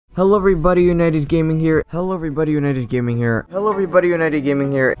Hello everybody, United Gaming here. Hello everybody, United Gaming here. Hello everybody, United Gaming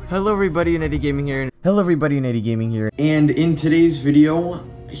here. Hello everybody, United Gaming here. Hello everybody, United Gaming here. And in today's video,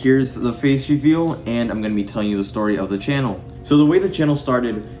 here's the face reveal, and I'm gonna be telling you the story of the channel. So the way the channel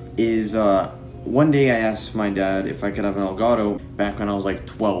started is, one day I asked my dad if I could have an Elgato back when I was like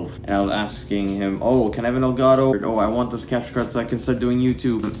 12. And I was asking him, oh, can I have an Elgato? Oh, I want this capture card so I can start doing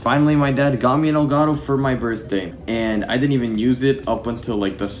YouTube. And finally, my dad got me an Elgato for my birthday. And I didn't even use it up until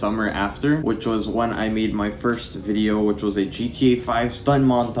like the summer after, which was when I made my first video, which was a GTA 5 stunt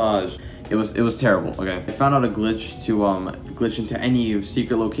montage. It was terrible, okay? I found out a glitch to glitch into any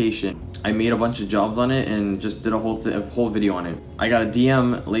secret location. I made a bunch of jobs on it and just did a whole video on it. I got a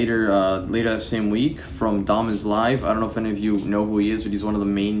DM later that same week from Dom is Live. I don't know if any of you know who he is, but he's one of the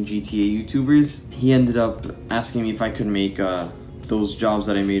main GTA YouTubers. He ended up asking me if I could make those jobs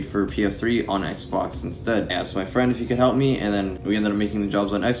that I made for PS3 on Xbox instead. I asked my friend if he could help me, and then we ended up making the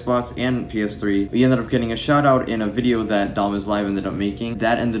jobs on Xbox and PS3. We ended up getting a shout out in a video that Dom is Live ended up making.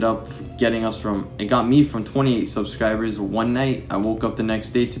 That ended up getting us it got me from 28 subscribers one night. I woke up the next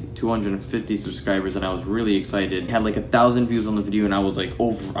day to 250 subscribers, and I was really excited. It had like 1,000 views on the video, and I was like,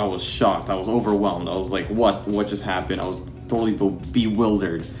 I was shocked. I was overwhelmed. I was like, what just happened? I was totally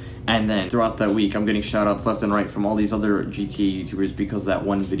bewildered. And then throughout that week, I'm getting shout outs left and right from all these other GTA YouTubers because of that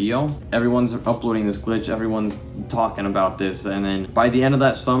one video. Everyone's uploading this glitch, everyone's talking about this, and then by the end of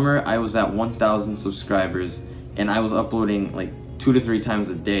that summer, I was at 1,000 subscribers, and I was uploading like 2 to 3 times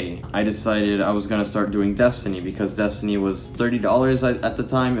a day. I decided I was gonna start doing Destiny because Destiny was $30 at the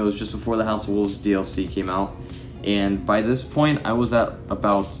time. It was just before the House of Wolves DLC came out. And by this point, I was at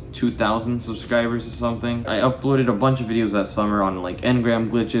about 2,000 subscribers or something. I uploaded a bunch of videos that summer on like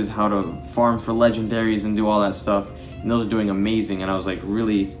engram glitches, how to farm for legendaries and do all that stuff. And those are doing amazing, and I was like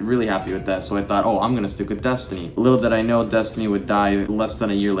really happy with that. So I thought, oh, I'm gonna stick with Destiny. Little did I know Destiny would die less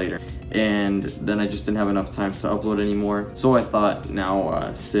than a year later. And then I just didn't have enough time to upload anymore. So I thought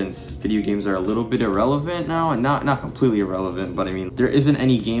now, since video games are a little bit irrelevant now, and not completely irrelevant, but I mean, there isn't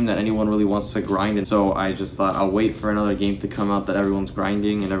any game that anyone really wants to grind. And so I just thought I'll wait for another game to come out that everyone's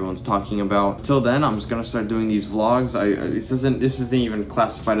grinding and everyone's talking about. Till then, I'm just gonna start doing these vlogs. This isn't even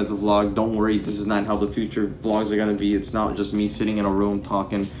classified as a vlog. Don't worry, this is not how the future vlogs are gonna be. It's not just me sitting in a room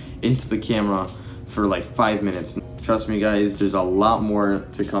talking into the camera for like 5 minutes. Trust me guys, there's a lot more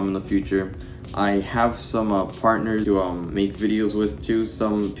to come in the future. I have some partners to make videos with too,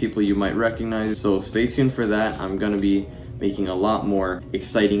 some people you might recognize, so stay tuned for that. I'm gonna be making a lot more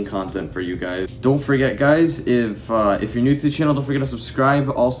exciting content for you guys. Don't forget guys, if you're new to the channel, don't forget to subscribe.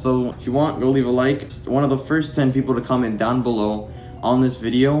 Also, if you want, go leave a like. One of the first 10 people to comment down below on this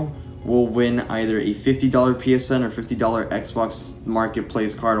video will win either a $50 PSN or $50 Xbox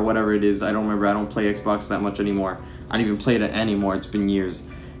Marketplace card or whatever it is. I don't remember. I don't play Xbox that much anymore. I don't even play it anymore. It's been years.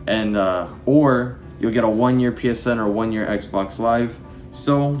 And or you'll get a 1-year PSN or 1-year Xbox Live.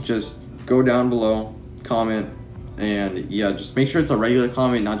 So just go down below, comment, and yeah, just make sure it's a regular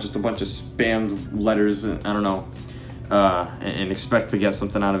comment, not just a bunch of spammed letters. I don't know. And expect to get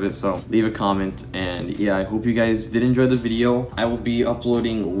something out of it. So leave a comment, and yeah, I hope you guys did enjoy the video. I will be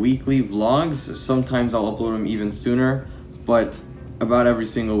uploading weekly vlogs. Sometimes I'll upload them even sooner, but about every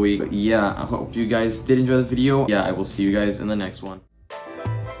single week. But yeah, I hope you guys did enjoy the video. Yeah, I will see you guys in the next one.